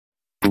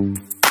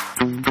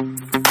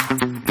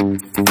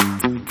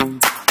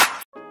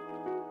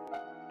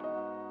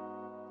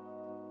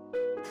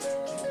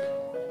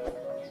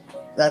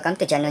Welcome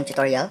to Genuine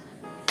Tutorial.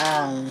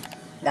 Ang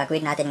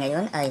gagawin natin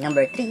ngayon ay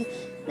number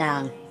 3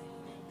 ng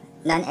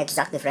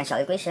non-exact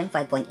differential equation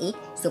 5.8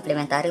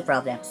 supplementary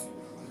problems.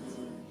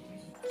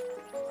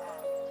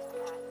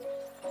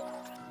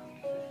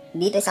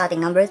 Dito sa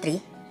ating number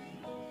 3,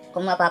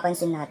 kung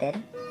mapapansin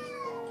natin,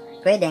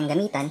 pwedeng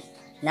gamitan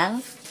ng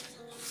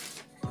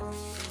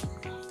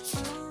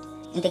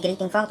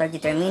integrating factor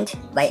determined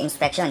by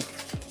inspection.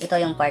 Ito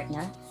yung part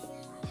na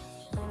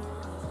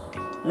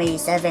may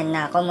 7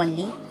 na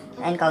commonly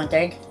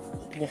encountered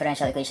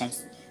differential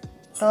equations.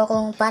 So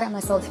kung para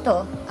ma-solve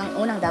to, ang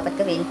unang dapat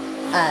gawin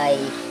ay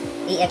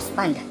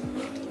i-expand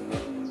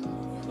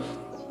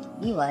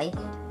dy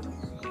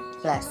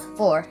plus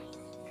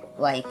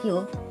 4y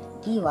cubed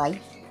dy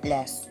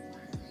plus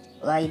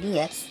y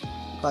dx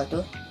equal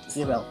to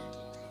 0.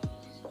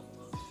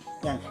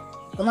 Yan.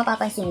 Kung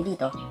mapapansin niyo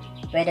dito,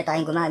 pwede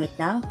tayong gumamit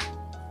ng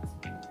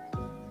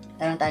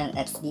meron tayong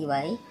x dy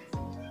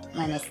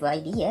minus y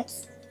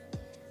dx.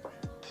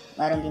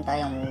 Meron din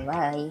tayong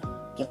y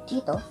cubed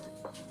dito.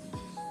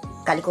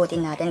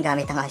 Kalikutin natin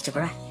gamit ang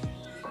algebra.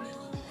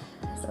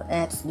 So,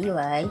 x dy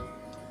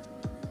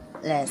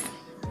plus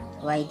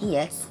y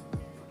dx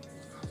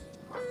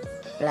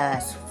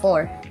plus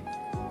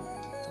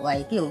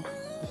 4y cubed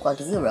equal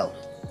to 0.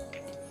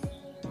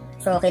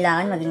 So,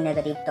 kailangan maging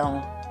negative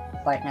tong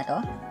part na to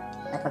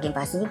at maging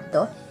positive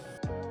to.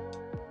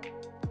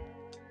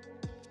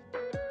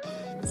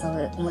 So,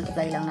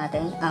 multiply lang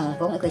natin ang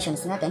buong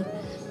equations natin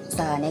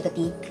sa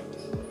negative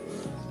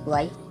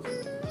y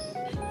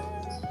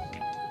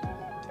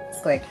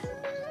squared.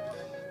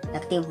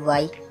 Negative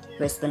y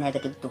equals to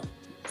negative 2.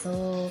 So,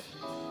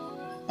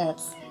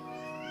 x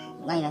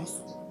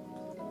minus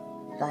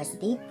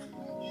positive,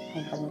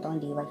 ay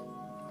nakalimutan dy,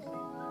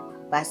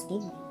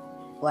 positive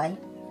y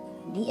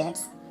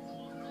dx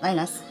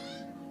minus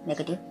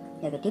negative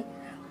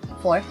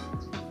 4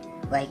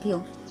 y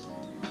cubed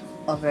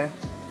over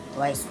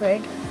y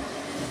squared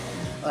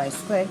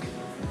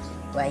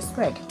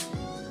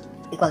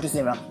equal to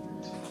 0.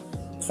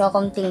 So,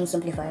 konting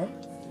simplify.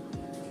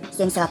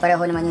 Since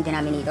pareho naman yung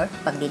denominator,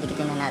 pag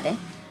didikitin na natin,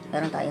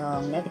 meron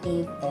tayong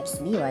negative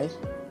x dy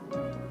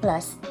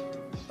plus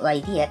y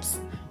dx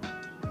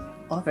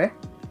over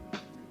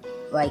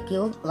y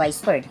cubed y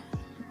squared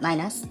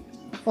minus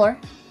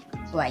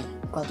 4y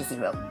equal to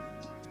 0.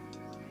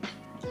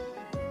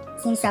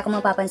 Since kung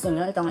mapapansin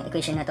nyo, itong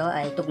equation na to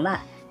ay tugma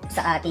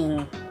sa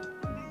ating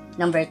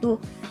number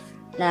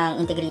 2 ng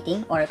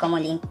integrating or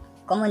commonly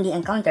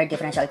encountered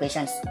differential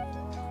equations.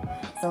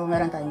 So,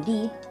 meron tayong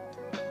d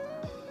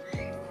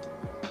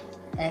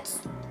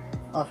x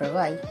over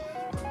y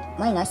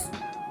minus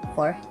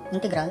 4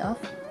 integral of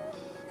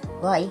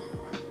y.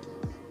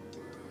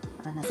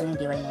 Nasa yung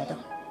dy na ito?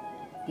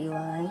 Dy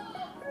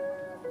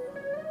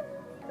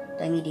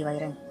tayo may dy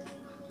rin.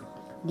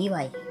 Dy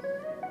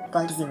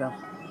equal to 0.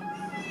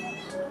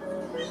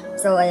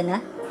 So, ayun na.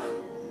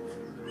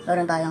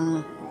 Meron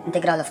tayong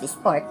integral of this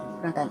part.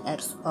 Meron tayong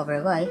x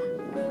over y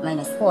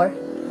minus 4.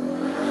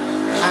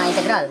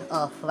 Integral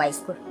of y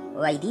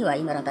dy.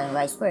 Meron tayong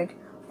y squared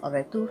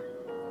over 2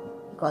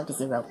 equal to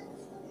 0.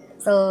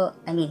 So,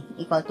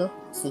 equal to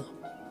c.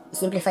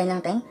 Simplify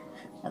lang natin.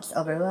 X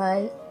over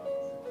y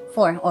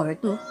 4 over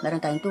 2.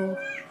 Meron tayong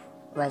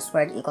 2 y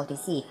squared equal to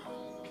c.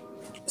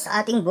 Sa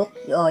ating book,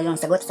 o yung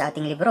sagot sa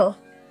ating libro,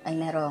 ay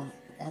merong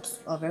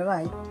x over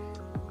y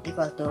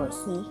equal to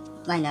c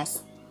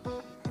minus,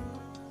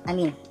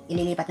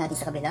 ililipat natin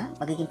sa kabila,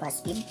 magiging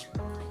positive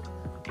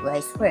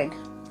y squared.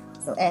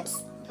 So,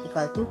 x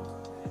equal to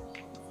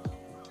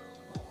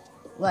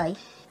y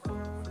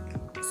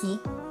c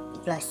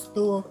plus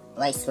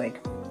 2y squared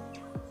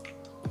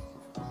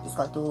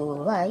equal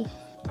to y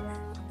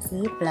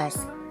c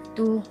plus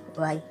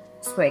 2y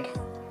squared.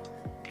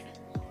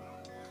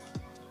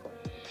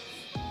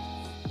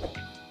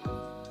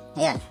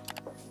 Ayan.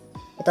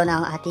 Ito na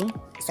ang ating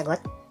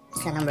sagot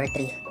sa number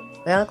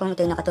 3. Well, kung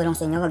ito yung nakatulong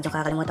sa inyo, huwag niyong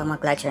kakalimutan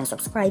mag-like, share, and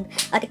subscribe.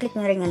 At i-click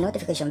nyo rin ang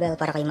notification bell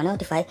para kayo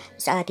ma-notify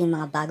sa ating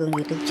mga bagong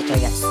YouTube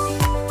tutorials.